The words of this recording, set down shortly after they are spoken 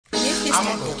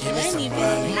I'ma go give me some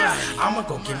money. I'ma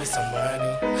go give me some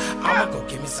money. I'ma go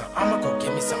give me some. I'ma go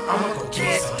give me some. I'ma go give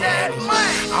me some money.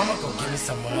 I'ma go give me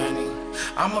some money.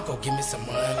 I'ma go give me some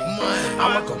money.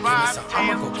 I'ma go give me some.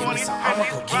 I'ma go give me some. I'ma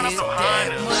go give me some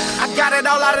money. I got it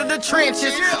all out of the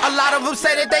trenches. A lot of them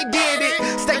say that they did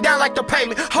it. Stay down like the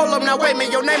pavement. Hold up now, wait a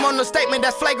minute. Your name on the statement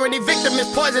that's flagrant. The victim is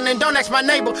poison and don't ask my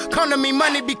neighbor. Come to me,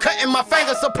 money be cutting my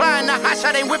fingers. Supplying the hot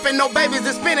shot, ain't whipping no babies.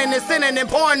 It's spinning and sinning and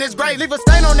pouring this grave. Leave a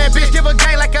stain on that bitch, give a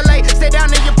gang like a lay. Stay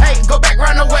down in your pay, go back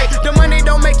round the way. The money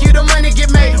don't make you, the money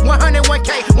get made.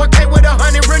 101K, 1K with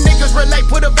 100. Real niggas relate.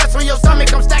 Put a vest on your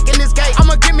stomach, I'm stacking this gate.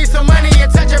 I'ma give me some money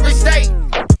and touch every state.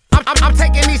 I'm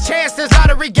taking these chances,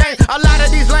 lottery game. A lot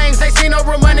of these lanes, they see no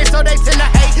real money, so they tend to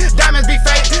hate. Diamonds be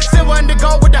fake, silver and the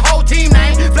gold with the whole team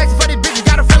name. Flexing for these bitches,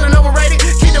 got a feeling overrated.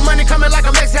 Keep the money coming like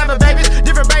I'm Mexican having babies.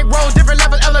 Different bank rolls, different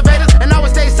level elevators. And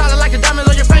always stay solid like the diamonds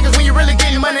on your fingers. When you really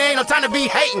getting money, ain't no time to be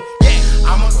hating. Yeah,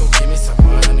 I'ma go give me some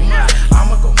money.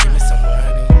 I'ma go give me some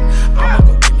money. I'ma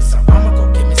go give me some. I'ma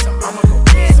go give me some. I'ma go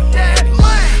give me some money.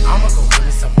 I'ma go give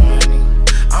me some money.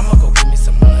 I'ma go give me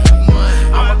some money.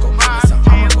 I'ma go give me some.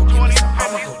 I'ma go give me some.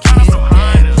 I'ma go give me some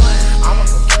money. I'ma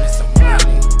go give me some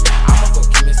money. I'ma go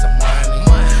give me some money.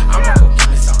 I'ma go give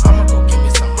me some. I'ma go give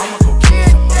me some. I'ma go give me some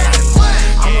money.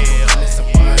 I'ma go give me some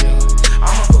money.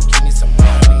 I'ma go give me some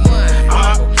money.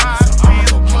 I'ma go give me some. I'ma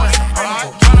go give me some. I'ma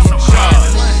go give me some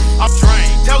money. I'm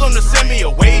trained. Tell them to send me a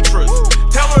waitress.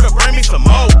 Tell her to bring me some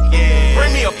more.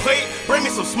 Bring me a plate, bring me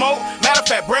some smoke. Matter of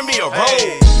fact, bring me a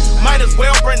roll. Might as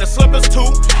well bring the slippers too.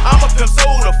 I'm a pimp, so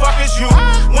who the fuck is you?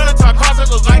 Wintertime cars, it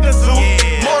looks like a zoo.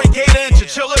 More gator and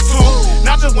chinchilla too.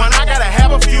 Not just one, I gotta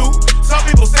have a few. Some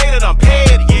people say that I'm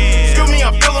petty. Excuse me,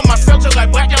 I'm feeling myself just like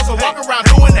black girls, so walk around